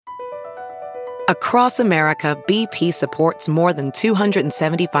Across America, BP supports more than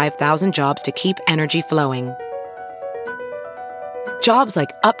 275,000 jobs to keep energy flowing. Jobs like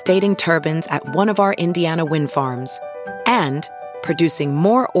updating turbines at one of our Indiana wind farms and producing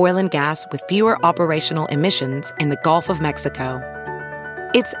more oil and gas with fewer operational emissions in the Gulf of Mexico.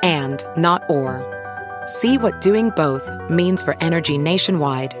 It's and, not or. See what doing both means for energy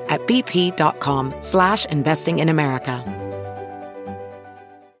nationwide at bp.com/investing in America.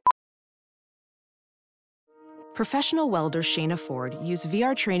 Professional welder Shayna Ford used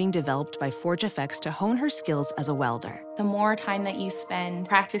VR training developed by ForgeFX to hone her skills as a welder. The more time that you spend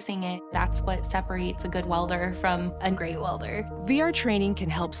practicing it, that's what separates a good welder from a great welder. VR training can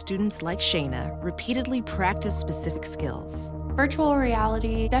help students like Shayna repeatedly practice specific skills. Virtual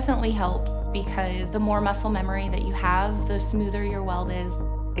reality definitely helps because the more muscle memory that you have, the smoother your weld is.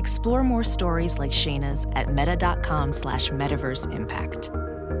 Explore more stories like Shayna's at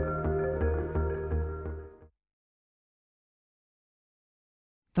meta.com/metaverseimpact.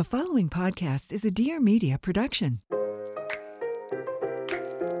 The following podcast is a Dear Media production.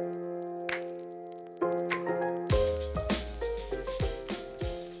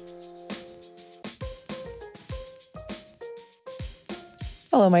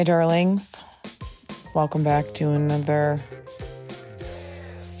 Hello, my darlings. Welcome back to another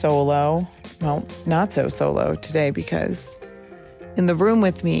solo. Well, not so solo today because in the room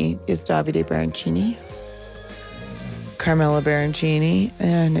with me is Davide Barancini, Carmela Barancini,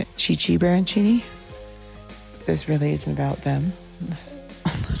 and Chi Barancini. This really isn't about them. This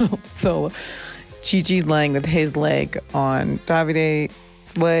solo. Chi's laying with his leg on Davide's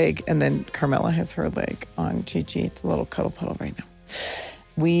leg, and then Carmela has her leg on Chi. It's a little cuddle puddle right now.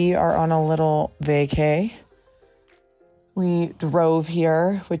 We are on a little vacay. We drove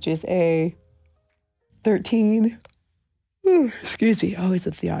here, which is a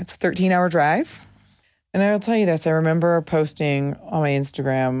 13-hour drive. And I will tell you this, I remember posting on my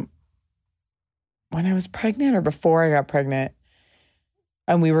Instagram when I was pregnant or before I got pregnant,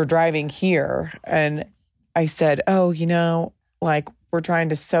 and we were driving here, and I said, we're trying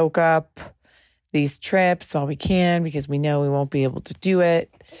to soak up these trips while we can because we know we won't be able to do it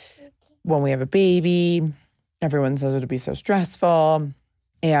when we have a baby. Everyone says it'll be so stressful.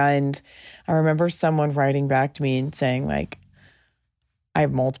 And I remember someone writing back to me and saying, I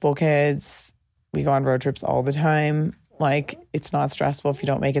have multiple kids. We go on road trips all the time. It's not stressful if you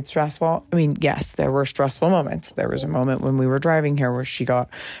don't make it stressful. I mean, yes, there were stressful moments. There was a moment when we were driving here where she got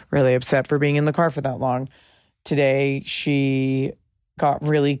really upset for being in the car for that long. Today, she got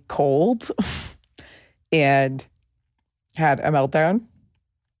really cold and had a meltdown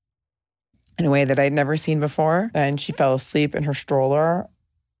in a way that I'd never seen before. And she fell asleep in her stroller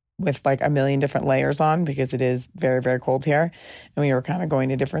with a million different layers on because it is very, very cold here. And we were kind of going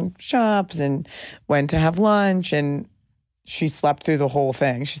to different shops and went to have lunch, and she slept through the whole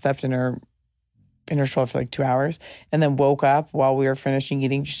thing. She slept in her stroller for 2 hours and then woke up while we were finishing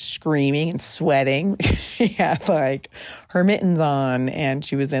eating, screaming and sweating. She had her mittens on, and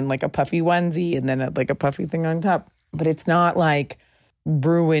she was in a puffy onesie and then a puffy thing on top. But it's not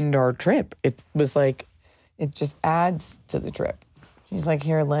ruined our trip. It was it just adds to the trip. She's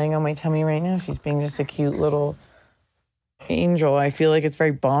here laying on my tummy right now. She's being just a cute little angel. I feel it's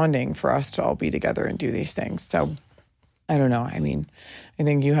very bonding for us to all be together and do these things. So I don't know. I mean, I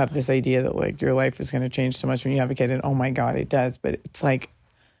think you have this idea that your life is going to change so much when you have a kid, and oh my God, it does. But it's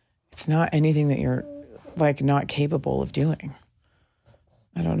it's not anything that you're not capable of doing.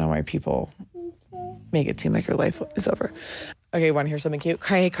 I don't know why people make it seem like your life is over. Okay, want to hear something cute?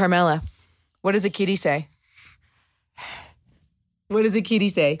 Hey, Carmela, what does a kitty say? What does a kitty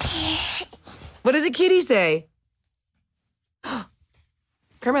say? What does a kitty say?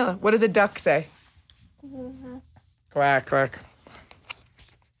 Carmela, what does a duck say? Quack, quack.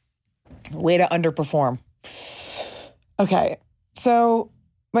 Way to underperform. Okay, so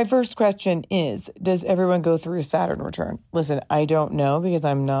my first question is, does everyone go through a Saturn return? Listen, I don't know because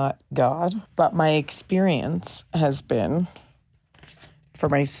I'm not God, but my experience has been, for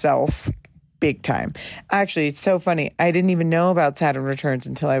myself, big time. Actually, it's so funny. I didn't even know about Saturn returns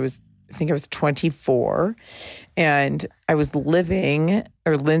until I think I was 24. And I was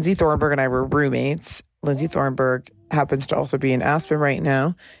Lindsay Thornburg and I were roommates. Lindsay Thornburg happens to also be in Aspen right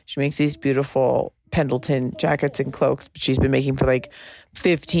now. She makes these beautiful Pendleton jackets and cloaks, but she's been making for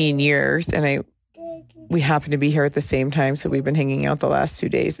 15 years. And we happened to be here at the same time. So we've been hanging out the last 2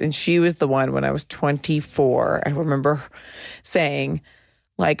 days. And she was the one when I was 24. I remember saying,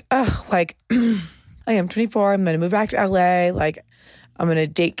 I am 24. I'm going to move back to LA. I'm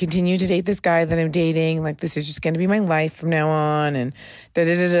going to continue to date this guy that I'm dating. Like, this is just going to be my life from now on. And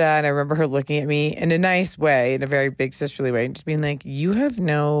da-da-da-da-da. And I remember her looking at me in a nice way, in a very big sisterly way, and just being like, you have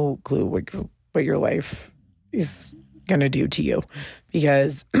no clue what your life is going to do to you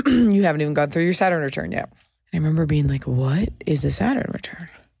because you haven't even gone through your Saturn return yet. And I remember being like, what is a Saturn return?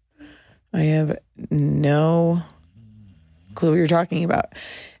 I have no clue what you're talking about.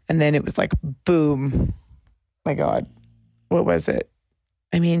 And then it was like, boom. My God, what was it?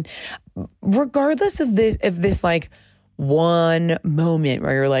 I mean, regardless of this like one moment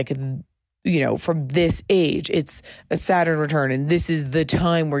where you're like, you know, from this age, it's a Saturn return and this is the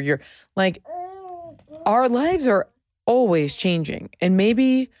time where you're like, our lives are always changing. And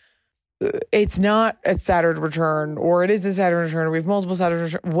maybe it's not a Saturn return, or it is a Saturn return, or we have multiple Saturn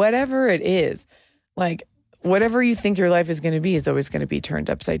returns, whatever it is, like whatever you think your life is going to be is always going to be turned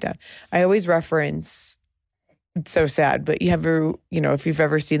upside down. I always reference, it's so sad, but if you've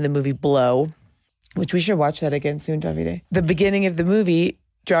ever seen the movie Blow, which we should watch that again soon, Davide. The beginning of the movie,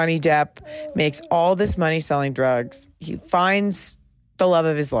 Johnny Depp makes all this money selling drugs. He finds the love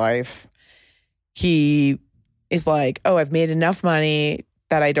of his life. He is like, oh, I've made enough money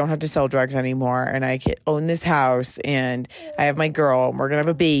that I don't have to sell drugs anymore, and I can own this house, and I have my girl, and we're going to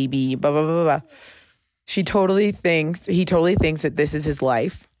have a baby, blah, blah, blah, blah. He totally thinks that this is his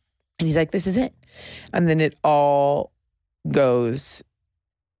life. And he's like, this is it. And then it all goes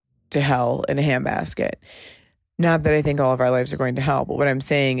to hell in a handbasket. Not that I think all of our lives are going to hell, but what I'm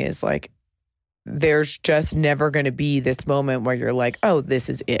saying is like, there's just never going to be this moment where you're like, oh, this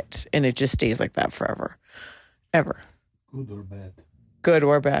is it. And it just stays like that forever. Ever. Good or bad? Good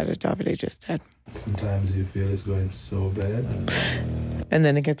or bad, as Davide just said. Sometimes you feel it's going so bad. And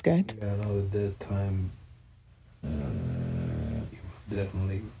then it gets good. I know that time you will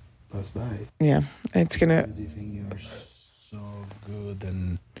definitely pass by. Yeah, it's going to... You think you're so good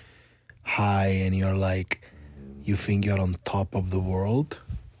and high and you're like, you think you're on top of the world.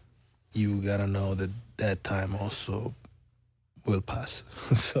 You gotta know that time also will pass.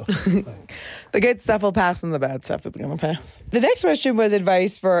 So the good stuff will pass and the bad stuff is going to pass. The next question was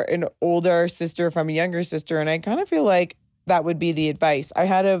advice for an older sister from a younger sister, and I kind of feel like that would be the advice. I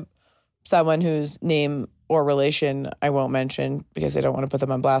had someone whose name or relation I won't mention because I don't want to put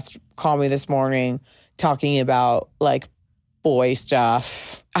them on blast call me this morning talking about like boy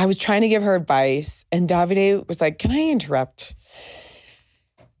stuff. I was trying to give her advice, and Davide was like, can I interrupt?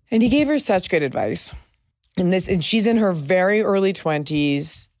 And he gave her such good advice. And she's in her very early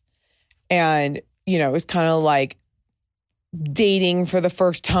 20s, and, you know, it's kind of like dating for the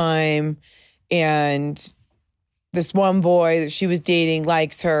first time, and this one boy that she was dating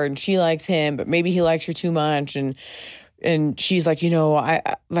likes her and she likes him, but maybe he likes her too much, and she's like, you know, I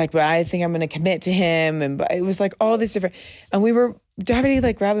think I'm going to commit to him, and it was like all this different, and Davide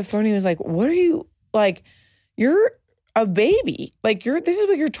like grabbed the phone and he was like, what are you, like, you're a baby, like this is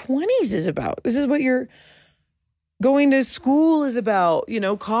what your 20s is about, this is what you're going to school is about, you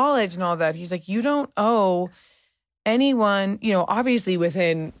know, college and all that. He's like, you don't owe anyone, you know, obviously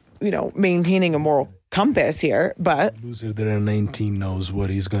within, you know, maintaining a moral compass here, but... A loser that at 19 knows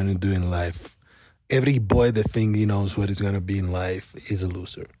what he's going to do in life. Every boy that thinks he knows what he's going to be in life is a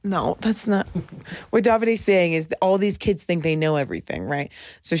loser. No, that's not... What Davide's saying is that all these kids think they know everything, right?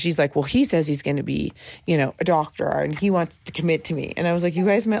 So she's like, well, he says he's going to be, you know, a doctor, and he wants to commit to me. And I was like, you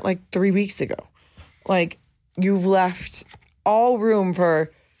guys met like 3 weeks ago. Like... You've left all room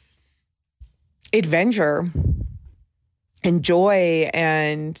for adventure and joy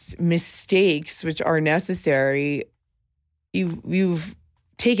and mistakes, which are necessary. You've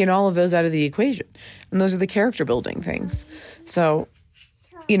taken all of those out of the equation. And those are the character building things. So,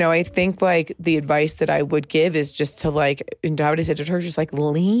 you know, I think like the advice that I would give is just to like, and Davide said to her, just like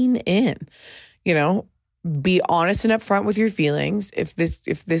lean in, you know, be honest and upfront with your feelings. If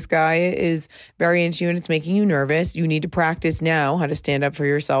this guy is very into you and it's making you nervous, you need to practice now how to stand up for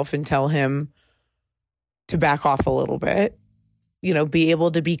yourself and tell him to back off a little bit. You know, be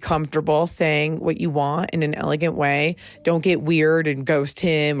able to be comfortable saying what you want in an elegant way. Don't get weird and ghost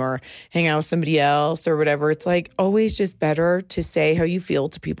him or hang out with somebody else or whatever. It's like always just better to say how you feel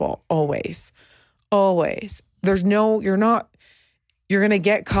to people. Always. Always. You're going to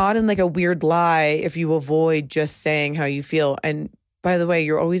get caught in like a weird lie if you avoid just saying how you feel. And by the way,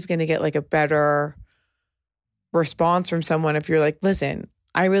 you're always going to get like a better response from someone if you're like, listen,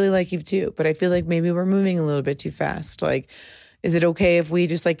 I really like you too, but I feel like maybe we're moving a little bit too fast. Like, is it okay if we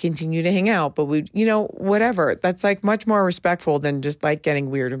just like continue to hang out? But we, you know, whatever. That's like much more respectful than just like getting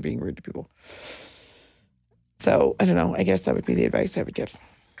weird and being rude to people. So I don't know. I guess that would be the advice I would give.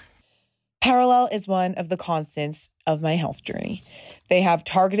 Parallel is one of the constants of my health journey. They have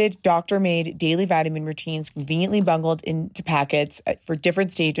targeted, doctor-made daily vitamin routines conveniently bundled into packets for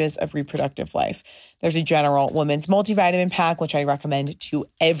different stages of reproductive life. There's a general women's multivitamin pack, which I recommend to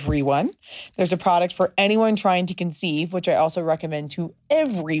everyone. There's a product for anyone trying to conceive, which I also recommend to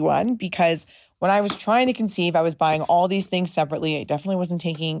everyone, because when I was trying to conceive, I was buying all these things separately. I definitely wasn't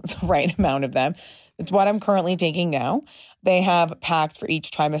taking the right amount of them. It's what I'm currently taking now. They have packs for each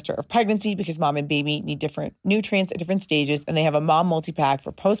trimester of pregnancy because mom and baby need different nutrients at different stages. And they have a mom multi-pack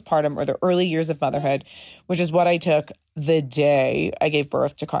for postpartum or the early years of motherhood, which is what I took the day I gave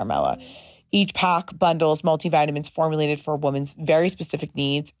birth to Carmela. Each pack bundles multivitamins formulated for a woman's very specific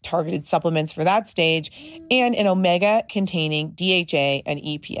needs, targeted supplements for that stage, and an omega containing DHA and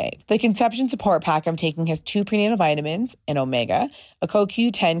EPA. The conception support pack I'm taking has 2 prenatal vitamins, an omega, a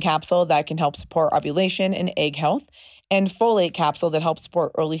CoQ10 capsule that can help support ovulation and egg health, and folate capsule that helps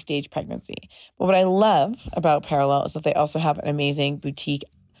support early stage pregnancy. But what I love about Perelel is that they also have an amazing boutique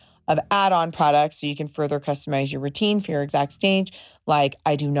of add-on products so you can further customize your routine for your exact stage. Like,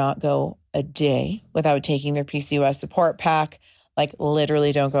 I do not go a day without taking their PCOS support pack. Like,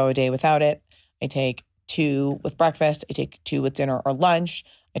 literally don't go a day without it. I take 2 with breakfast. I take 2 with dinner or lunch.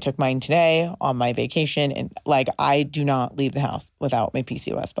 I took mine today on my vacation. And like, I do not leave the house without my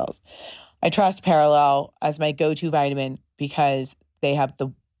PCOS pills. I trust Perelel as my go-to vitamin because they have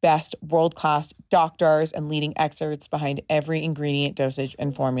the best world-class doctors and leading experts behind every ingredient, dosage,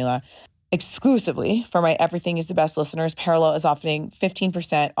 and formula. Exclusively for my Everything is the Best listeners, Perelel is offering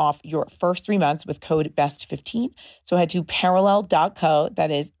 15% off your first 3 months with code BEST15. So head to perelel.co.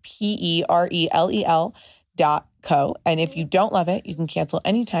 That is PERELEL.co. And if you don't love it, you can cancel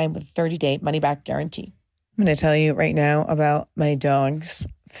anytime with a 30-day money-back guarantee. I'm going to tell you right now about my dog's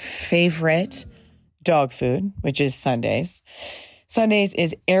favorite dog food, which is Sundays. Sundays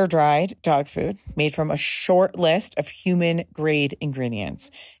is air-dried dog food made from a short list of human-grade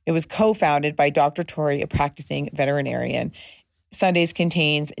ingredients. It was co-founded by Dr. Tori, a practicing veterinarian. Sundays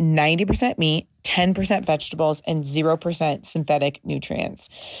contains 90% meat, 10% vegetables, and 0% synthetic nutrients.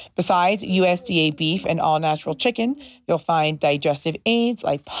 Besides USDA beef and all-natural chicken, you'll find digestive aids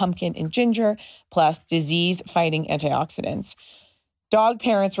like pumpkin and ginger, plus disease-fighting antioxidants. Dog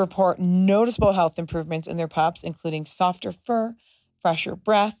parents report noticeable health improvements in their pups, including softer fur, fresher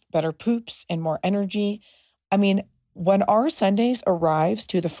breath, better poops, and more energy. I mean, when our Sundays arrives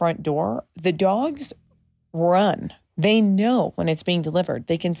to the front door, the dogs run. They know when it's being delivered.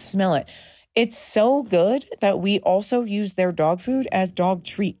 They can smell it. It's so good that we also use their dog food as dog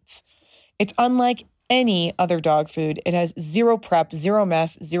treats. It's unlike any other dog food. It has 0 prep, 0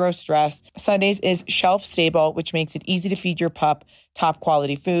 mess, 0 stress. Sundays is shelf stable, which makes it easy to feed your pup top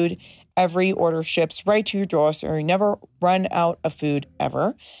quality food. Every order ships right to your door, so you never run out of food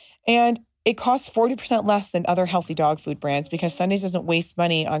ever. And it costs 40% less than other healthy dog food brands because Sundays doesn't waste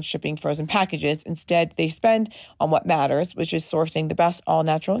money on shipping frozen packages. Instead, they spend on what matters, which is sourcing the best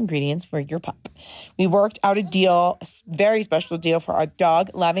all-natural ingredients for your pup. We worked out a deal, a very special deal for our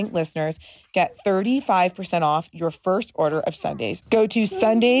dog-loving listeners. Get 35% off your first order of Sundays. Go to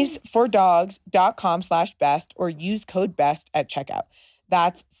sundaysfordogs.com/best or use code BEST at checkout.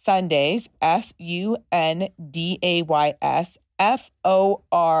 That's Sundays,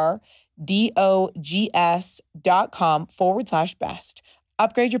 SUNDAYSFORDOGS.com/best.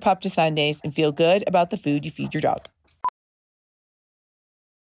 Upgrade your pup to Sundays and feel good about the food you feed your dog.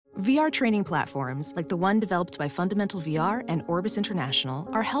 VR training platforms, like the one developed by Fundamental VR and Orbis International,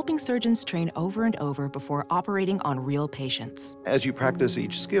 are helping surgeons train over and over before operating on real patients. As you practice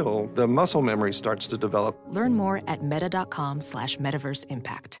each skill, the muscle memory starts to develop. Learn more at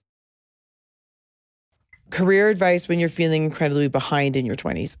meta.com/metaverseimpact. Career advice when you're feeling incredibly behind in your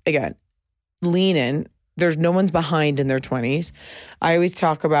 20s. Again, lean in. There's no one's behind in their 20s. I always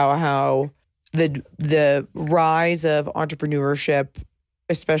talk about how the rise of entrepreneurship,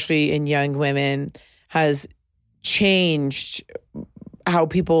 especially in young women, has changed how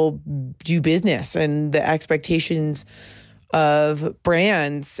people do business and the expectations of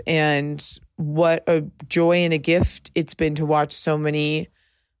brands, and what a joy and a gift it's been to watch so many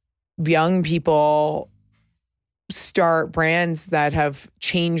young people start brands that have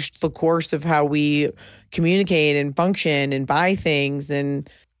changed the course of how we communicate and function and buy things and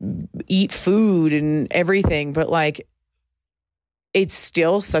eat food and everything. But like, it's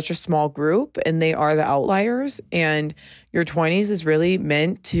still such a small group and they are the outliers, and your 20s is really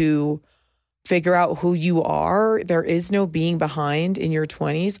meant to figure out who you are. There is no being behind in your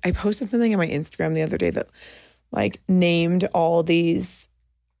 20s. I posted something on my Instagram the other day that like named all these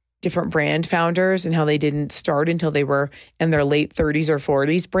different brand founders and how they didn't start until they were in their late 30s or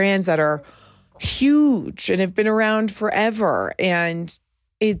 40s. Brands that are huge and have been around forever. And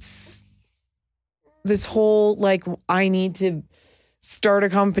it's this whole, like, I need to start a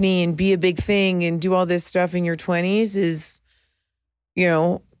company and be a big thing and do all this stuff in your 20s is, you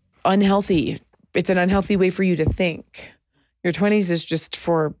know, unhealthy. It's an unhealthy way for you to think. Your 20s is just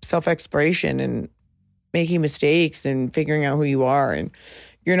for self-exploration and making mistakes and figuring out who you are. And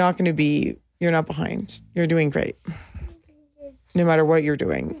you're not behind. You're doing great. No matter what you're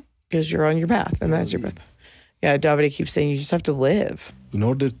doing, because you're on your path and that's your path. Yeah, Davide keeps saying you just have to live. In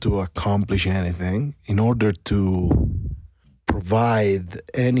order to accomplish anything, in order to provide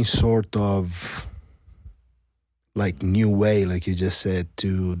any sort of like new way, like you just said,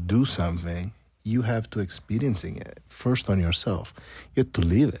 to do something, you have to experiencing it first on yourself. You have to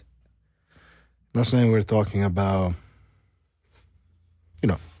live it. Last night we were talking about,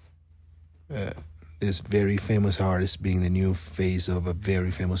 this very famous artist being the new face of a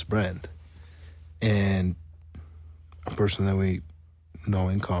very famous brand. And a person that we know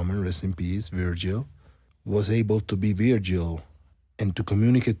in common, rest in peace, Virgil, was able to be Virgil and to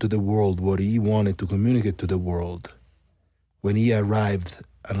communicate to the world what he wanted to communicate to the world when he arrived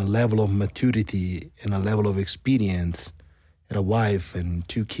at a level of maturity and a level of experience, had a wife and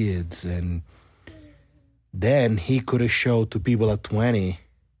 2 kids, and then he could have showed to people at 20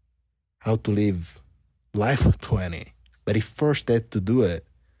 how to live life at 20. But he first had to do it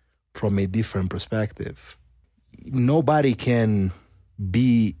from a different perspective. Nobody can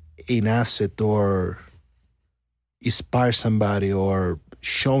be an asset or inspire somebody or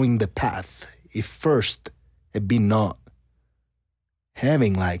showing the path if first had been not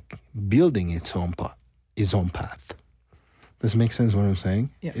having, like, building his own path. Does it make sense what I'm saying?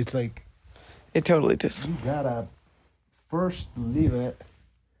 Yeah. It's like, It totally does. you gotta first live it,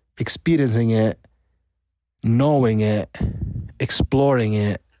 experiencing it, knowing it, exploring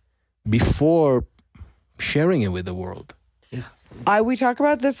it, before sharing it with the world. We talk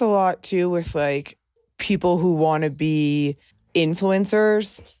about this a lot too with like people who want to be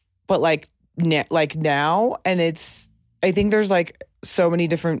influencers, but like now, and I think there's like so many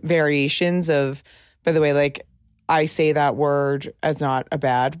different variations of, by the way, like I say that word as not a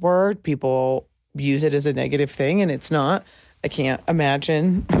bad word. People use it as a negative thing and it's not. I can't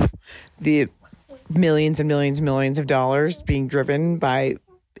imagine the millions and millions and millions of dollars being driven by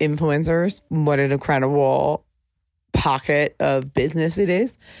influencers. What an incredible pocket of business it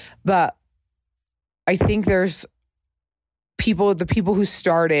is. But I think there's the people who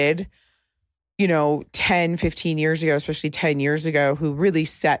started, 10, 15 years ago, especially 10 years ago, who really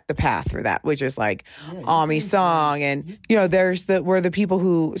set the path for that, which is like Ami Song. And, there's were the people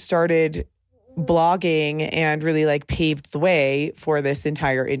who started blogging and really like paved the way for this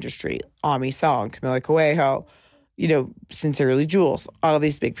entire industry. Ami Song, Camila Coelho, Sincerely Jules, all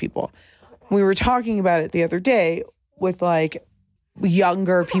these big people. We were talking about it the other day with like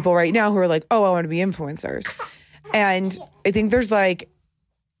younger people right now who are like, oh, I want to be influencers. And I think there's like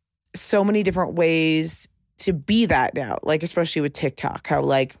so many different ways to be that now, like especially with TikTok, how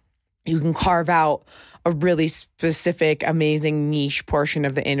like you can carve out a really specific, amazing niche portion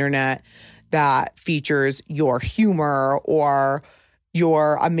of the internet that features your humor or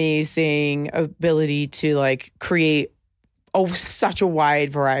your amazing ability to like create such a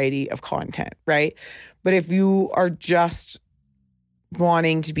wide variety of content, right? But if you are just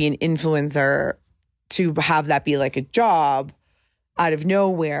wanting to be an influencer to have that be like a job out of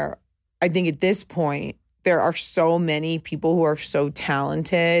nowhere, I think at this point, there are so many people who are so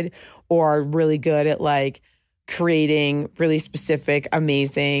talented or are really good at like creating really specific,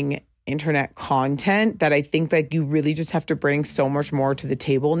 amazing internet content that I think that you really just have to bring so much more to the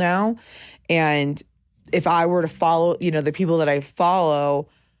table now. And if I were to follow, the people that I follow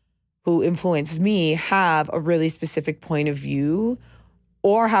who influence me have a really specific point of view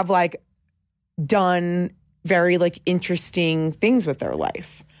or have like done very like interesting things with their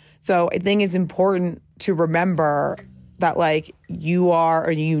life. So I think it's important to remember that like you are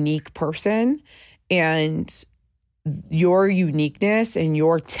a unique person and your uniqueness and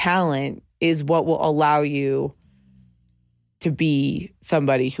your talent is what will allow you to be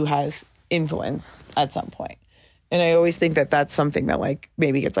somebody who has influence at some point. And I always think that that's something that like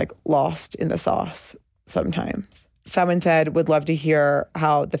maybe gets like lost in the sauce sometimes. Someone said, would love to hear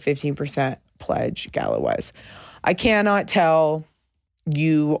how the 15% pledge gala was. I cannot tell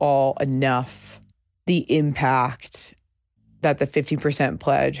you all enough the impact that the 50%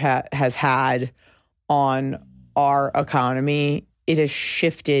 pledge has had on our economy. It has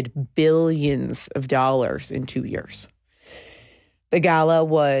shifted billions of dollars in 2 years. The gala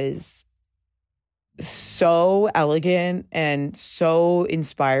was so elegant and so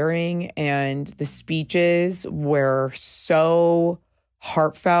inspiring, and the speeches were so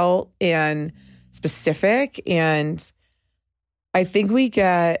heartfelt and specific. And I think we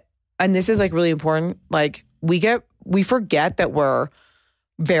get, and this is like really important, like we forget that we're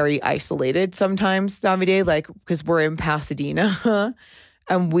very isolated sometimes, Davide, like because we're in Pasadena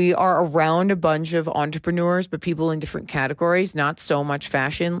and we are around a bunch of entrepreneurs, but people in different categories, not so much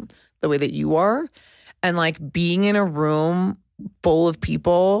fashion the way that you are. And like being in a room full of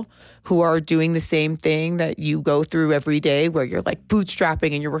people who are doing the same thing that you go through every day, where you're like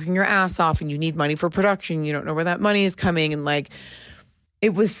bootstrapping and you're working your ass off and you need money for production. You don't know where that money is coming. And like,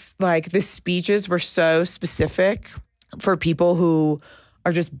 it was like the speeches were so specific for people who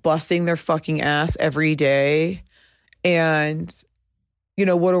are just busting their fucking ass every day. And, you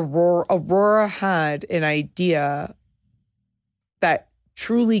know, what Aurora had an idea that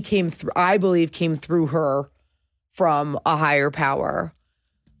truly came through, I believe came through her from a higher power,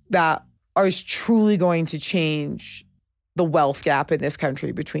 that is truly going to change the wealth gap in this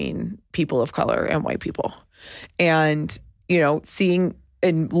country between people of color and white people. And, you know, seeing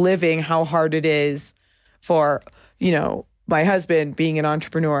and living how hard it is for, you know, my husband being an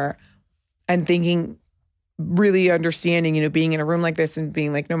entrepreneur and thinking, really understanding, you know, being in a room like this and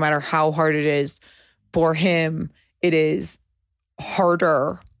being like, no matter how hard it is for him, it is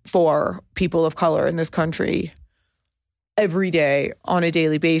harder for people of color in this country every day, on a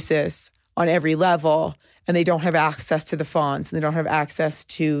daily basis, on every level, and they don't have access to the fonts and they don't have access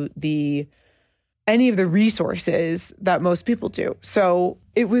to any of the resources that most people do. So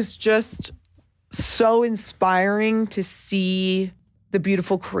it was just so inspiring to see the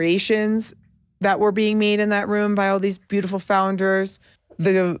beautiful creations that were being made in that room by all these beautiful founders.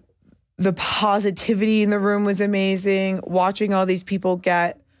 The positivity in the room was amazing. Watching all these people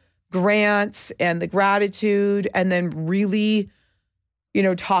get grants and the gratitude, and then really, you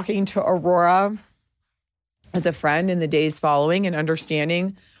know, talking to Aurora as a friend in the days following and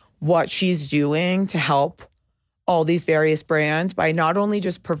understanding what she's doing to help all these various brands by not only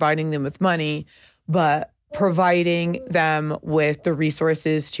just providing them with money, but providing them with the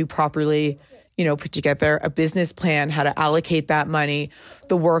resources to properly, you know, put together a business plan, how to allocate that money,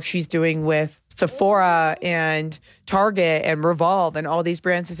 the work she's doing with Sephora and Target and Revolve and all these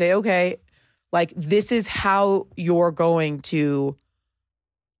brands to say, okay, like this is how you're going to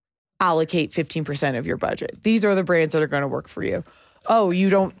allocate 15% of your budget. These are the brands that are going to work for you. Oh, you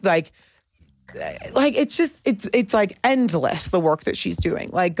don't like it's just, it's like endless, the work that she's doing.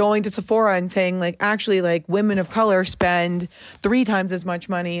 Like going to Sephora and saying like, actually like women of color spend 3 times as much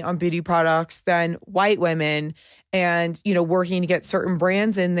money on beauty products than white women, and, you know, working to get certain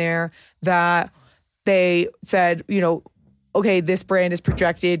brands in there that they said, you know, okay, this brand is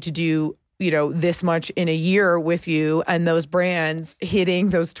projected to do, you know, this much in a year with you, and those brands hitting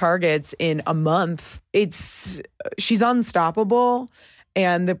those targets in a month. She's unstoppable,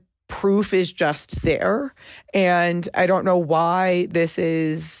 and the proof is just there. And I don't know why this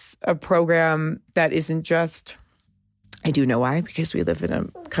is a program that isn't just, I do know why, because we live in a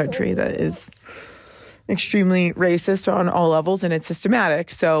country that is extremely racist on all levels, and it's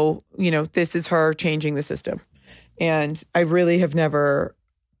systematic. So, you know, this is her changing the system. And I really have never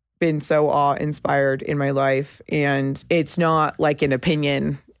been so awe-inspired in my life. And it's not like an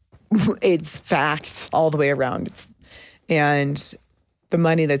opinion. It's facts all the way around. And the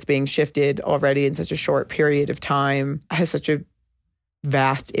money that's being shifted already in such a short period of time has such a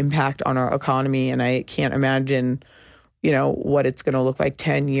vast impact on our economy. And I can't imagine, you know, what it's going to look like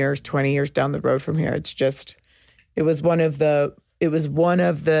 10 years, 20 years down the road from here. It's just, it was one of the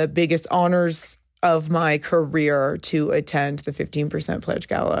biggest honors of my career to attend the 15% Pledge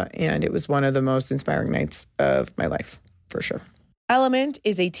Gala. And it was one of the most inspiring nights of my life, for sure. Element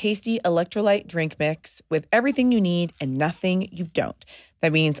is a tasty electrolyte drink mix with everything you need and nothing you don't.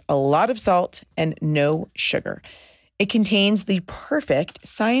 That means a lot of salt and no sugar. It contains the perfect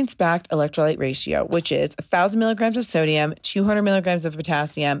science-backed electrolyte ratio, which is 1,000 milligrams of sodium, 200 milligrams of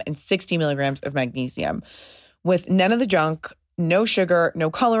potassium, and 60 milligrams of magnesium. With none of the junk, no sugar, no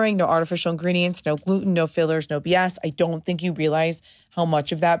coloring, no artificial ingredients, no gluten, no fillers, no BS. I don't think you realize how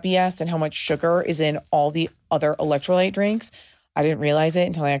much of that BS and how much sugar is in all the other electrolyte drinks. I didn't realize it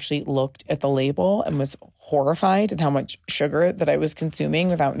until I actually looked at the label and was horrified at how much sugar that I was consuming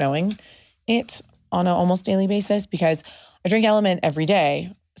without knowing it on an almost daily basis, because I drink Element every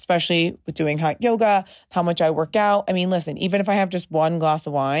day, especially with doing hot yoga, how much I work out. I mean, listen, even if I have just one glass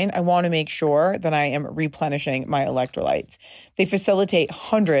of wine, I want to make sure that I am replenishing my electrolytes. They facilitate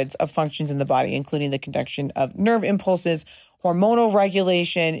hundreds of functions in the body, including the conduction of nerve impulses, hormonal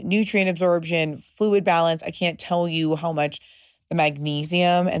regulation, nutrient absorption, fluid balance. I can't tell you how much the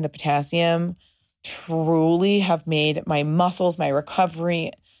magnesium and the potassium truly have made my muscles, my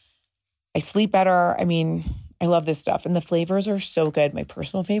recovery. I sleep better. I mean, I love this stuff. And the flavors are so good. My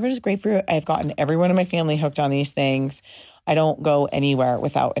personal favorite is grapefruit. I've gotten everyone in my family hooked on these things. I don't go anywhere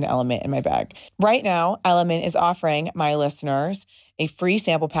without an Element in my bag. Right now, Element is offering my listeners a free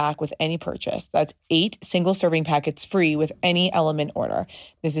sample pack with any purchase. That's 8 single serving packets free with any Element order.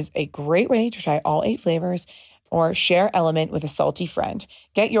 This is a great way to try all 8 flavors or share Element with a salty friend.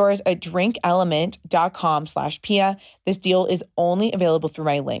 Get yours at drinkelement.com/Pia. This deal is only available through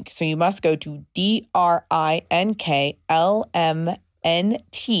my link. So you must go to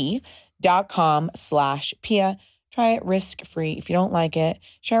drinklmnt.com/Pia. Try it risk-free. If you don't like it,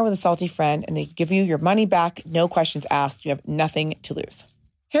 share with a salty friend and they give you your money back. No questions asked. You have nothing to lose.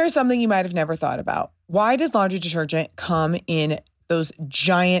 Here's something you might have never thought about. Why does laundry detergent come in those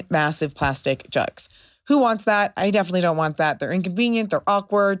giant, massive plastic jugs? Who wants that? I definitely don't want that. They're inconvenient. They're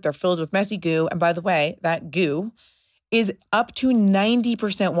awkward. They're filled with messy goo. And by the way, that goo is up to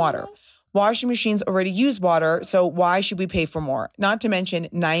 90% water. Washing machines already use water, so why should we pay for more? Not to mention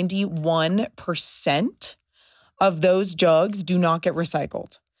 91% of those jugs do not get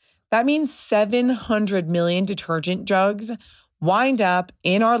recycled. That means 700 million detergent jugs wind up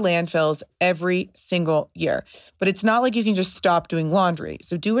in our landfills every single year. But it's not like you can just stop doing laundry.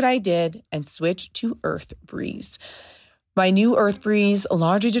 So do what I did and switch to Earth Breeze. My new Earth Breeze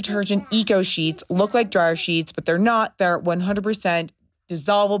laundry detergent eco sheets look like dryer sheets, but they're not. They're 100%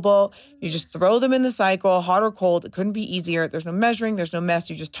 dissolvable. You just throw them in the cycle, hot or cold. It couldn't be easier. There's no measuring. There's no mess.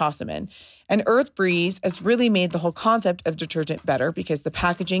 You just toss them in. And Earth Breeze has really made the whole concept of detergent better because the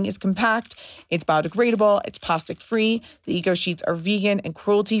packaging is compact, it's biodegradable, it's plastic free. The eco sheets are vegan and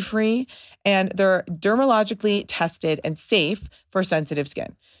cruelty free, and they're dermatologically tested and safe for sensitive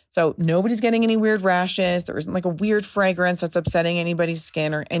skin. So nobody's getting any weird rashes. There isn't like a weird fragrance that's upsetting anybody's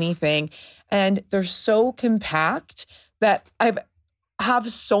skin or anything. And they're so compact that I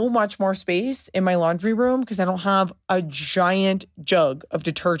have so much more space in my laundry room because I don't have a giant jug of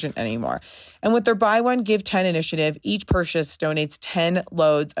detergent anymore. And with their Buy One, Give 10 initiative, each purchase donates 10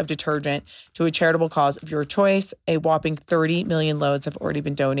 loads of detergent to a charitable cause of your choice. A whopping 30 million loads have already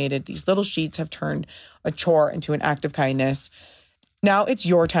been donated. These little sheets have turned a chore into an act of kindness. Now it's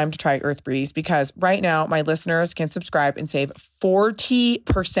your time to try Earth Breeze because right now my listeners can subscribe and save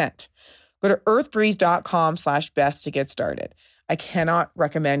 40%. Go to earthbreeze.com/best to get started. I cannot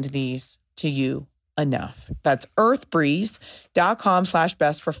recommend these to you enough. That's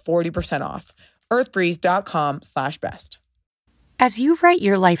earthbreeze.com/best for 40% off. earthbreeze.com/best. As you write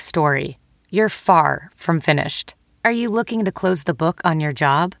your life story, you're far from finished. Are you looking to close the book on your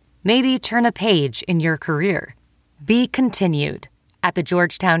job? Maybe turn a page in your career? Be continued at the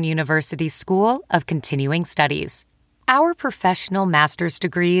Georgetown University School of Continuing Studies. Our professional master's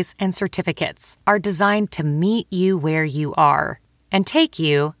degrees and certificates are designed to meet you where you are and take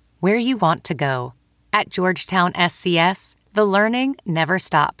you where you want to go. At Georgetown SCS, the learning never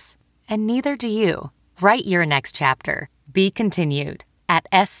stops, and neither do you. Write your next chapter. Be continued at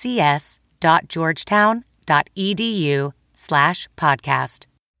scs.georgetown.edu/podcast.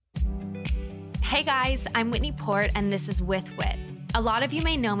 Hey guys, I'm Whitney Port, and this is With Wit. A lot of you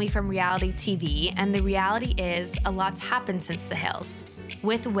may know me from reality TV, and the reality is a lot's happened since The Hills.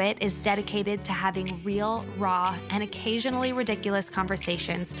 With Wit is dedicated to having real, raw, and occasionally ridiculous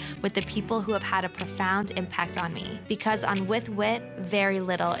conversations with the people who have had a profound impact on me. Because on With Wit, very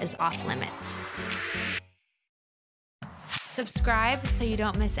little is off limits. Subscribe so you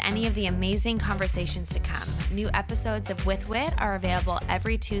don't miss any of the amazing conversations to come. New episodes of With Wit are available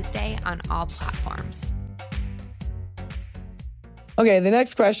every Tuesday on all platforms. Okay, the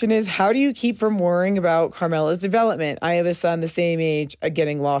next question is, how do you keep from worrying about Carmela's development? I have a son the same age,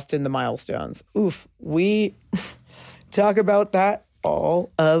 getting lost in the milestones. Oof, we talk about that all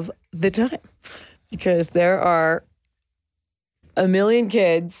of the time because there are a million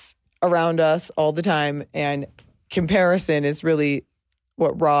kids around us all the time, and comparison is really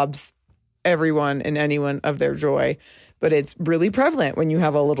what robs everyone and anyone of their joy. But it's really prevalent when you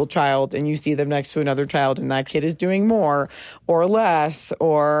have a little child and you see them next to another child and that kid is doing more or less,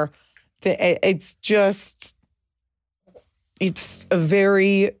 or it's a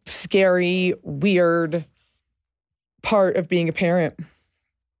very scary, weird part of being a parent.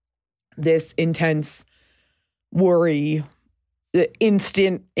 This intense worry, the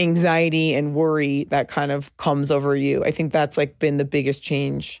instant anxiety and worry that kind of comes over you. I think that's like been the biggest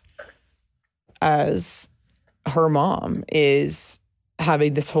change as her mom, is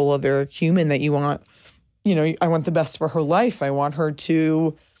having this whole other human that you want I want the best for her life. I want her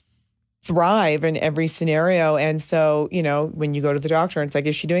to thrive in every scenario. And so, when you go to the doctor, it's like,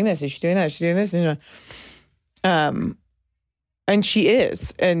 is she doing this? Is she doing that? Is she doing this? And she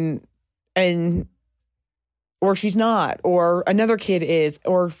is, and or she's not, or another kid is,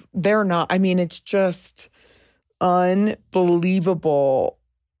 or they're not. I mean, it's just unbelievable.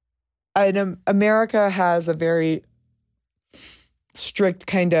 And America has a very strict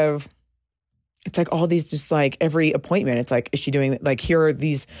kind of, it's like all these, just like every appointment, it's like, is she doing, like, here are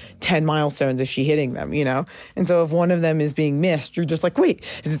these 10 milestones, is she hitting them, And so if one of them is being missed, you're just like, wait,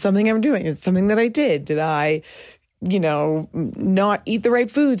 is it something I'm doing? Is it something that I did? Did I, not eat the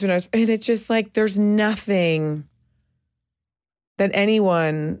right foods when and it's just like, there's nothing that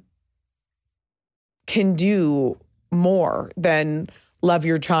anyone can do more than love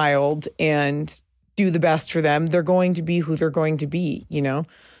your child and do the best for them. They're going to be who they're going to be,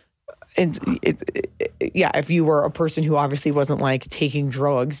 And if you were a person who obviously wasn't like taking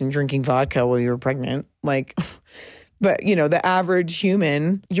drugs and drinking vodka while you were pregnant, like, but the average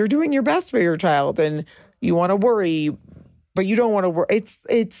human, you're doing your best for your child and you want to worry, but you don't want to worry.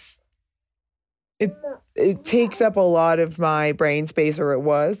 It takes up a lot of my brain space, or it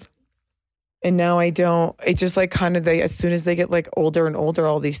was. And now I don't. It's just like kind of as soon as they get like older and older,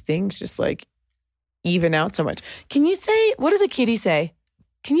 all these things just like even out so much. Can you say, what does a kitty say?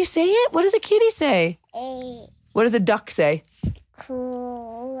 Can you say it? What does a kitty say? What does a duck say?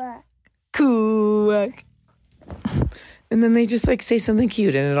 Quack. Quack. And then they just like say something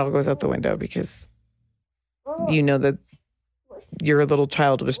cute and it all goes out the window because that your little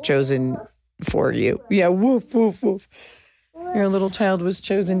child was chosen for you. Yeah, woof, woof, woof. Your little child was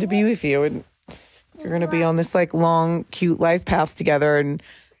chosen to be with you, and you're going to be on this like long, cute life path together. And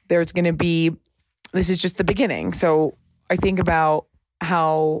there's going to be, this is just the beginning. So I think about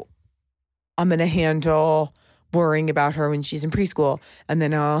how I'm going to handle worrying about her when she's in preschool, and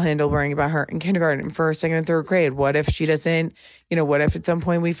then I'll handle worrying about her in kindergarten, first, second, and third grade. What if she doesn't, what if at some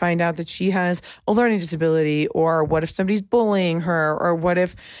point we find out that she has a learning disability, or what if somebody's bullying her, or what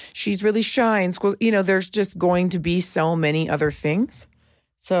if she's really shy in school? There's just going to be so many other things.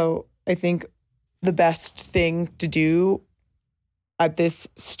 So I think the best thing to do at this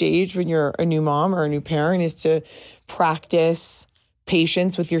stage when you're a new mom or a new parent is to practice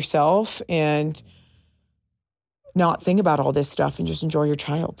patience with yourself and not think about all this stuff and just enjoy your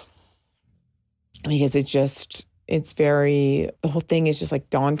child. Because the whole thing is just like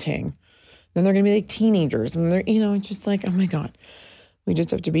daunting. Then they're going to be like teenagers and they're, it's just like, oh my God, we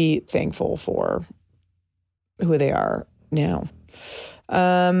just have to be thankful for who they are now.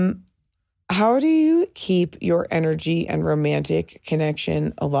 How do you keep your energy and romantic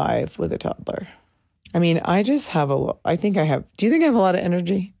connection alive with a toddler? I mean, I just have do you think I have a lot of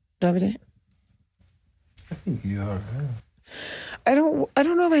energy, Davide? I think you are. Yeah. I don't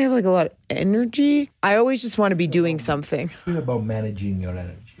know if I have like a lot of energy. I always just want to be doing something. It's about managing your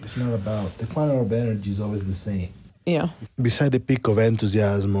energy. It's not about, the quantity of energy is always the same. Yeah. Beside the peak of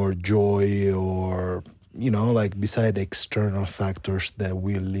enthusiasm or joy or, beside the external factors that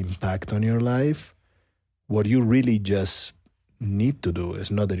will impact on your life, what you really just need to do is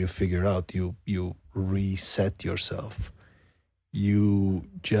not that you figure out, you reset yourself. You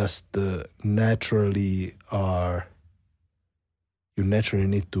just naturally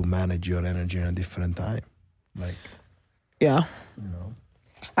need to manage your energy in a different time. Like, yeah.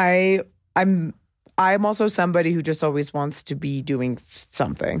 I'm also somebody who just always wants to be doing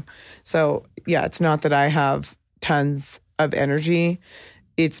something. So yeah, it's not that I have tons of energy.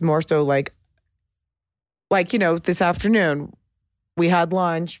 It's more so like, this afternoon we had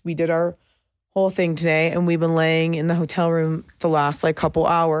lunch, we did our whole thing today, and we've been laying in the hotel room the last couple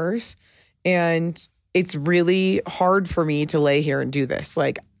hours, and it's really hard for me to lay here and do this.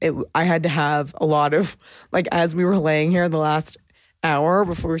 I had to have a lot of as we were laying here the last hour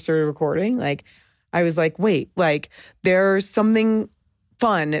before we started recording, I was like, wait, there's something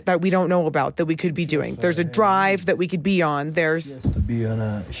fun that we don't know about that we could be doing. There's a drive that we could be on. She has to be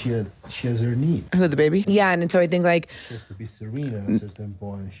on she has her needs. Who, the baby? Yeah, and so I think she has to be serene at a certain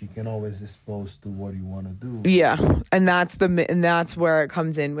point. She can always expose to what you want to do. Yeah, and that's where it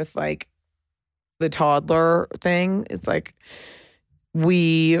comes in with the toddler thing. It's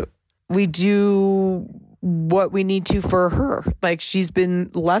we do what we need to for her. She's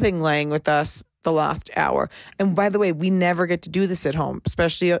been loving laying with us the last hour. And by the way, we never get to do this at home,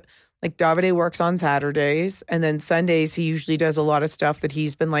 especially Davide works on Saturdays, and then Sundays he usually does a lot of stuff that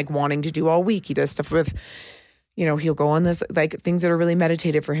he's been wanting to do all week. He does stuff with, he'll go on this things that are really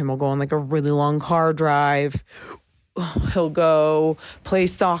meditative for him. He'll go on a really long car drive, he'll go play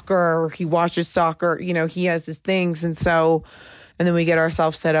soccer, or he watches soccer, you know, he has his things. And then we get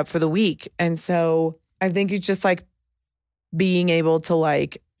ourselves set up for the week. And so I think it's just like being able to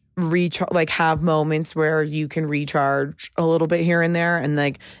like have moments where you can recharge a little bit here and there, and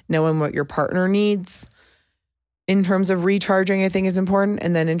like knowing what your partner needs in terms of recharging, I think is important.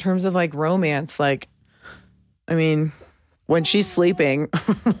 And then in terms of like romance, like, I mean, when she's sleeping,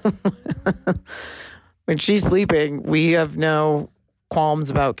 we have no qualms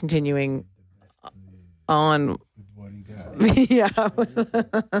about continuing on. Yeah.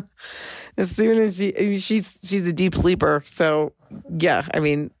 As soon as she's a deep sleeper. So yeah, I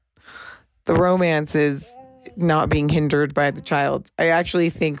mean, the romance is not being hindered by the child. I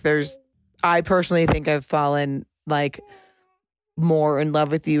personally think I've fallen like more in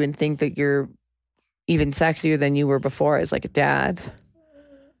love with you and think that you're even sexier than you were before as like a dad.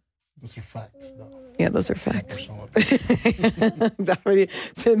 Those are facts, though. Yeah, those are facts.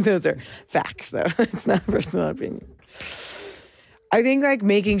 Those are facts, though. It's not personal opinion. I think like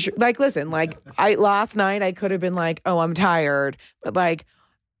making sure, like, listen, like last night I could have been like, oh, I'm tired. But like,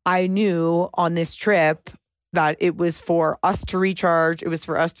 I knew on this trip that it was for us to recharge. It was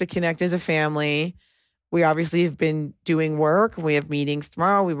for us to connect as a family. We obviously have been doing work. We have meetings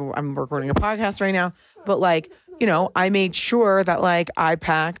tomorrow. I'm recording a podcast right now. But like, you know, I made sure that like I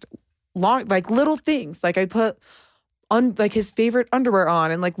packed little things. Like I put like his favorite underwear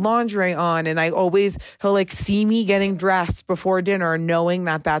on and like lingerie on. And he'll like see me getting dressed before dinner, knowing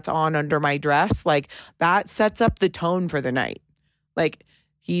that that's on under my dress. Like that sets up the tone for the night. Like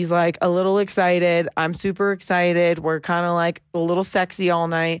he's like a little excited. I'm super excited. We're kind of like a little sexy all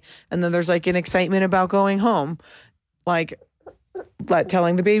night. And then there's like an excitement about going home. Like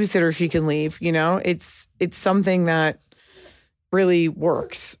telling the babysitter she can leave, you know, it's something that really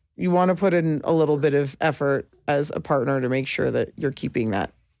works. You want to put in a little bit of effort as a partner to make sure that you're keeping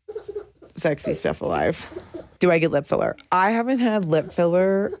that sexy stuff alive. Do I get lip filler? I haven't had lip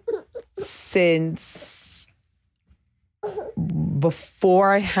filler since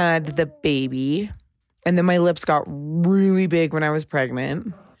before I had the baby. And then my lips got really big when I was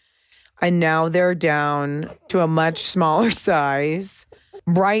pregnant. And now they're down to a much smaller size.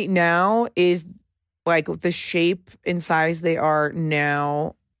 Right now is like the shape and size they are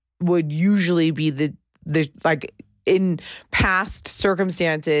now would usually be the like in past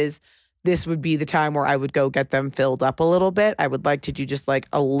circumstances, this would be the time where I would go get them filled up a little bit. I would like to do just like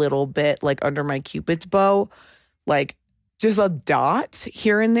a little bit like under my Cupid's bow, like just a dot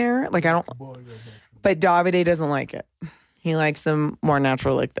here and there. Like but Davide doesn't like it. He likes them more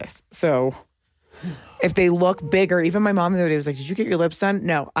natural like this. So if they look bigger, even my mom the other day was like, did you get your lips done?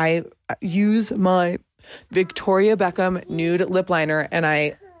 No, I use my Victoria Beckham nude lip liner and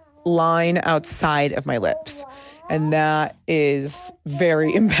I line outside of my lips. And that is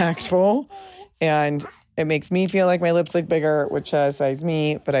very impactful. And it makes me feel like my lips look bigger, which satisfies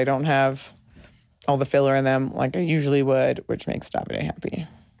me, but I don't have all the filler in them like I usually would, which makes Davide happy.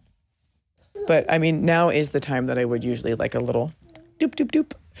 But I mean, now is the time that I would usually like a little doop, doop,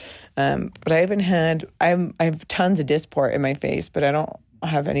 doop. But I have tons of Dysport in my face, but I don't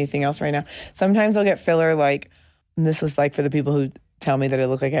have anything else right now. Sometimes I'll get filler like, and this is like for the people who tell me that I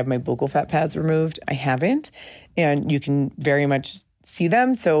look like I have my buccal fat pads removed. I haven't. And you can very much see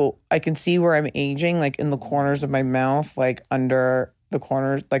them. So I can see where I'm aging, like in the corners of my mouth, like under the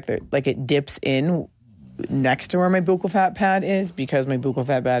corners, like it dips in next to where my buccal fat pad is because my buccal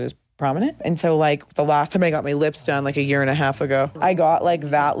fat pad is prominent. And so like the last time I got my lips done like a year and a half ago, I got like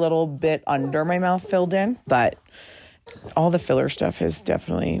that little bit under my mouth filled in. But all the filler stuff has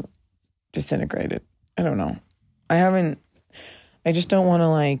definitely disintegrated. I don't know. I just don't want to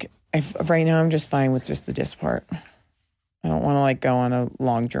like, right now I'm just fine with just the Dysport. I don't want to like go on a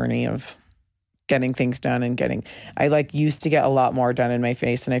long journey of getting things done and I like used to get a lot more done in my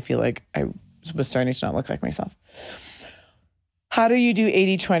face and I feel like I was starting to not look like myself. How do you do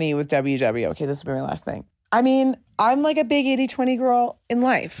 80-20 with WW? Okay, this will be my last thing. I mean, I'm like a big 80-20 girl in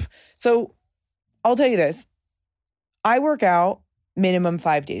life. So I'll tell you this. I work out minimum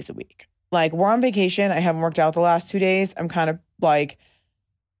 5 days a week. Like we're on vacation. I haven't worked out the last 2 days. I'm kind of like,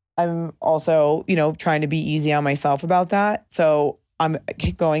 I'm also, you know, trying to be easy on myself about that. So I'm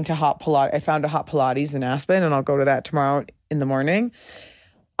going to hot Pilates. I found a hot Pilates in Aspen and I'll go to that tomorrow in the morning.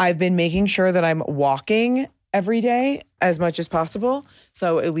 I've been making sure that I'm walking every day as much as possible.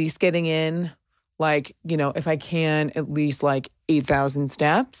 So at least getting in like, you know, if I can, at least like 8,000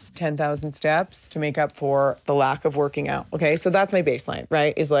 steps, 10,000 steps to make up for the lack of working out. Okay. So that's my baseline,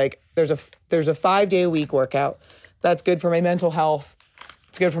 right? Is like, there's a 5-day a week workout. That's good for my mental health.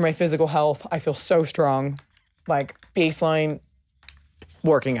 It's good for my physical health. I feel so strong. like baseline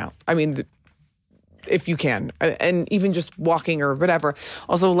working out. I mean, if you can, and even just walking or whatever.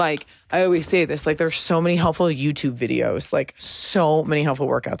 Also, like I always say this, like there's so many helpful YouTube videos, like so many helpful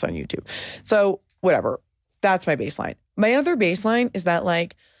workouts on YouTube. So whatever, that's my baseline. My other baseline is that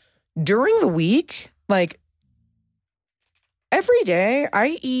like during the week, like every day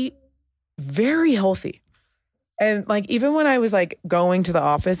I eat very healthy. And like, even when I was like going to the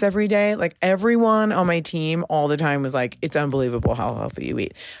office every day, like everyone on my team all the time was like, it's unbelievable how healthy you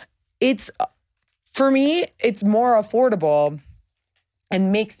eat. For me, it's more affordable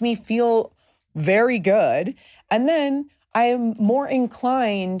and makes me feel very good. And then I am more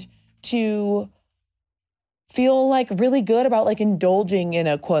inclined to feel like really good about like indulging in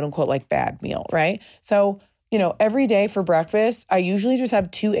a quote unquote like bad meal, right? So, you know, every day for breakfast, I usually just have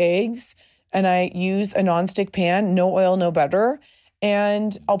 2 eggs and I use a nonstick pan, no oil, no butter,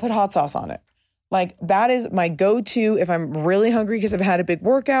 and I'll put hot sauce on it. Like that is my go-to. If I'm really hungry because I've had a big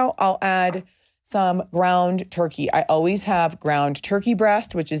workout, I'll add some ground turkey. I always have ground turkey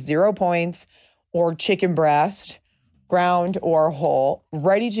breast, which is 0 points, or chicken breast, ground or whole,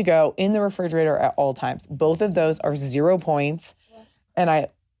 ready to go in the refrigerator at all times. Both of those are 0 points. And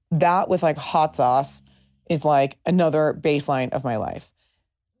that with like hot sauce is like another baseline of my life.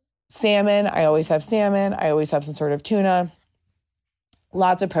 Salmon, I always have salmon. I always have some sort of tuna.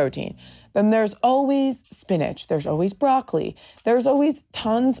 Lots of protein. Then there's always spinach. There's always broccoli. There's always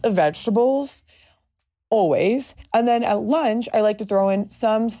tons of vegetables. Always. And then at lunch, I like to throw in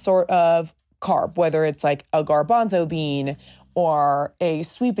some sort of carb, whether it's like a garbanzo bean or a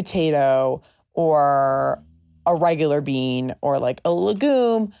sweet potato or a regular bean or like a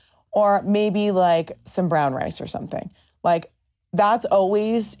legume or maybe like some brown rice or something. Like that's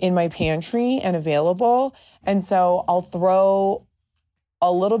always in my pantry and available. And so I'll throw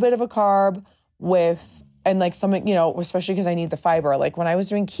a little bit of a carb with, and like something, you know, especially because I need the fiber. Like when I was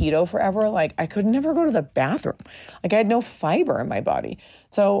doing keto forever, like I could never go to the bathroom. Like I had no fiber in my body.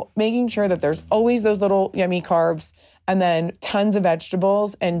 So making sure that there's always those little yummy carbs and then tons of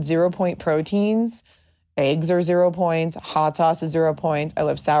vegetables and 0 point proteins. Eggs are 0 points. Hot sauce is 0 points. I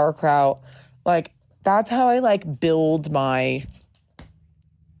love sauerkraut. Like that's how I like build my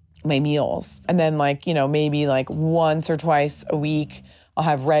meals. And then like, you know, maybe like once or twice a week, I'll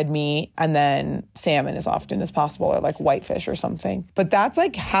have red meat and then salmon as often as possible or like whitefish or something. But that's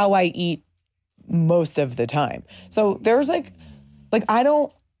like how I eat most of the time. So there's like I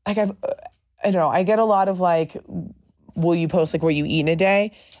don't know, I get a lot of like, will you post like what you eat in a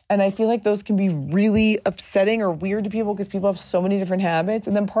day? And I feel like those can be really upsetting or weird to people because people have so many different habits.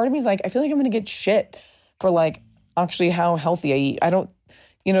 And then part of me is like, I feel like I'm going to get shit for like actually how healthy I eat. I don't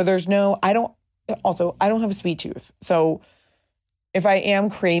have a sweet tooth. So if I am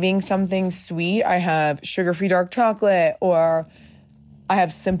craving something sweet, I have sugar-free dark chocolate, or I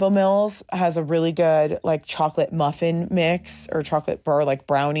have Simple Mills has a really good like chocolate muffin mix or chocolate bar, like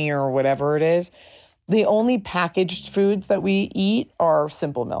brownie or whatever it is. The only packaged foods that we eat are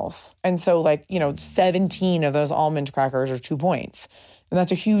Simple Mills. And so like, you know, 17 of those almond crackers are 2 points. And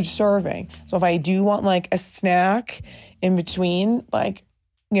that's a huge serving. So if I do want like a snack in between, like,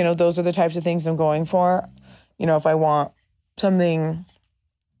 you know, those are the types of things I'm going for. You know, if I want something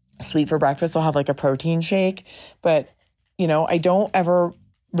sweet for breakfast, I'll have like a protein shake. But, you know, I don't ever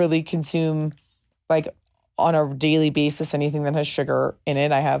really consume like on a daily basis anything that has sugar in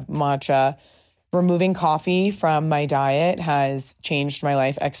it. I have matcha. Removing coffee from my diet has changed my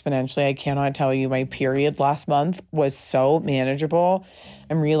life exponentially. I cannot tell you, my period last month was so manageable.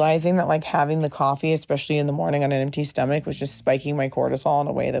 I'm realizing that like having the coffee, especially in the morning on an empty stomach, was just spiking my cortisol in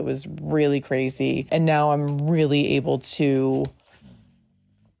a way that was really crazy. And now I'm really able to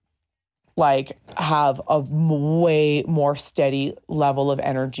like have a way more steady level of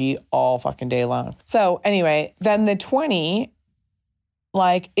energy all fucking day long. So anyway, then the 20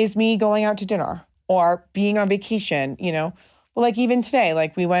 like is me going out to dinner or being on vacation, you know. Well, like even today,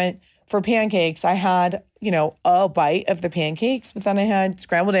 like we went for pancakes. I had, you know, a bite of the pancakes, but then I had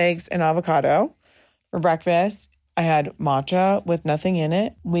scrambled eggs and avocado for breakfast. I had matcha with nothing in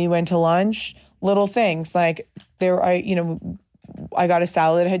it. We went to lunch, little things like I got a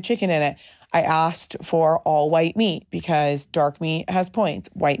salad that had chicken in it. I asked for all white meat because dark meat has points.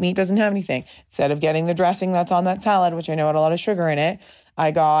 White meat doesn't have anything. Instead of getting the dressing that's on that salad, which I know had a lot of sugar in it,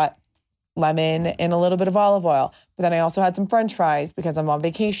 I got lemon and a little bit of olive oil. But then I also had some French fries because I'm on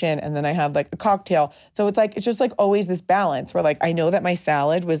vacation. And then I had like a cocktail. So it's just like always this balance where like I know that my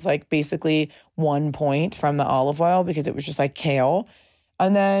salad was like basically 1 point from the olive oil because it was just like kale.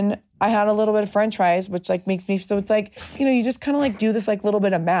 And then I had a little bit of French fries, which like makes me, so it's like, you know, you just kind of like do this like little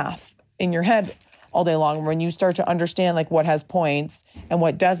bit of math in your head all day long. When you start to understand like what has points and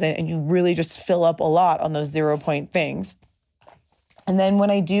what doesn't, and you really just fill up a lot on those 0 point things. And then when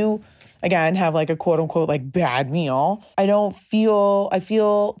I do, again, have like a quote unquote like bad meal, I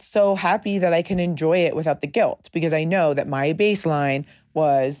feel so happy that I can enjoy it without the guilt, because I know that my baseline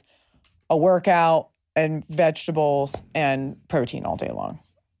was a workout and vegetables and protein all day long.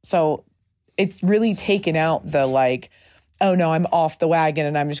 So it's really taken out the like, oh no, I'm off the wagon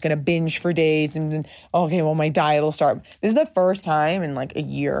and I'm just going to binge for days. And okay, well, my diet will start. This is the first time in like a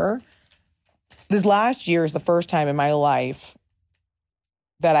year. This last year is the first time in my life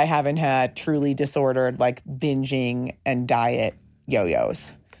that I haven't had truly disordered like binging and diet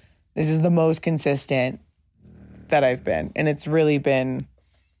yo-yos. This is the most consistent that I've been. And it's really been,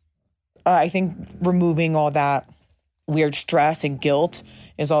 I think removing all that weird stress and guilt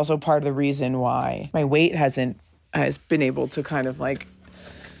is also part of the reason why my weight has been able to kind of like,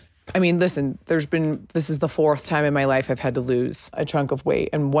 I mean, listen, this is the fourth time in my life I've had to lose a chunk of weight.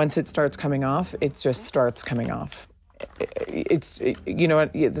 And once it starts coming off, it just starts coming off. It's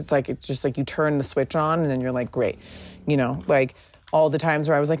just like you turn the switch on and then you're like, great. You know, like all the times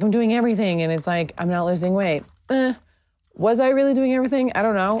where I was like, I'm doing everything and it's like, I'm not losing weight. Was I really doing everything? I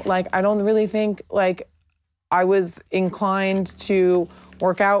don't know. Like, I don't really think like I was inclined to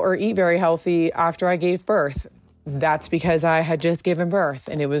work out or eat very healthy after I gave birth. That's because I had just given birth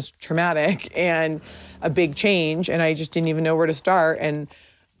and it was traumatic and a big change and I just didn't even know where to start. And,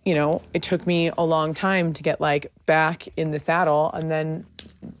 you know, it took me a long time to get like back in the saddle. And then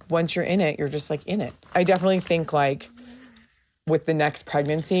once you're in it, you're just like in it. I definitely think like with the next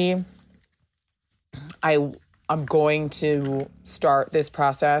pregnancy, I'm going to start this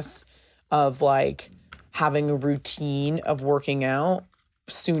process of like having a routine of working out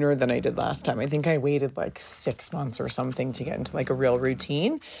sooner than I did last time. I think I waited like 6 months or something to get into like a real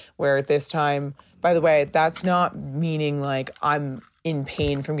routine, where at this time, by the way, that's not meaning like I'm in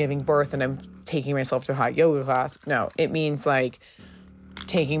pain from giving birth and I'm taking myself to a hot yoga class. No, it means like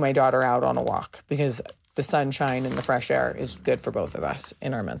taking my daughter out on a walk, because the sunshine and the fresh air is good for both of us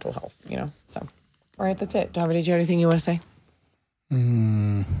in our mental health, you know? So, all right, that's it. David, did you have anything you want to say?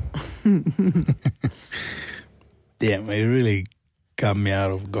 Yeah, it really got me out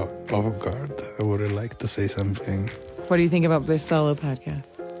of guard. I would have liked to say something. What do you think about this solo podcast?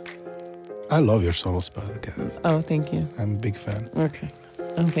 I love your solo podcast. Oh, thank you. I'm a big fan. Okay.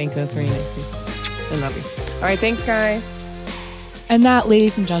 Oh, thank you. That's very nice. I love you. All right, thanks, guys. And that,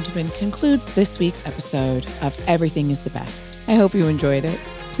 ladies and gentlemen, concludes this week's episode of Everything is the Best. I hope you enjoyed it.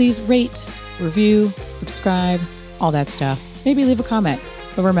 Please rate, review, subscribe, all that stuff. Maybe leave a comment.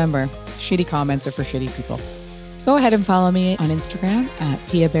 But remember, shitty comments are for shitty people. Go ahead and follow me on Instagram at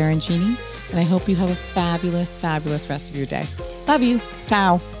Pia Barancini, and I hope you have a fabulous, fabulous rest of your day. Love you.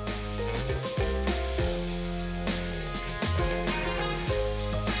 Ciao.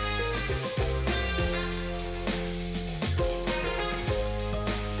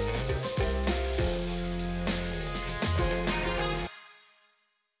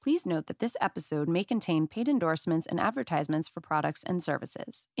 Please note that this episode may contain paid endorsements and advertisements for products and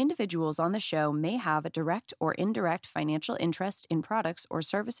services. Individuals on the show may have a direct or indirect financial interest in products or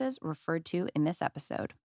services referred to in this episode.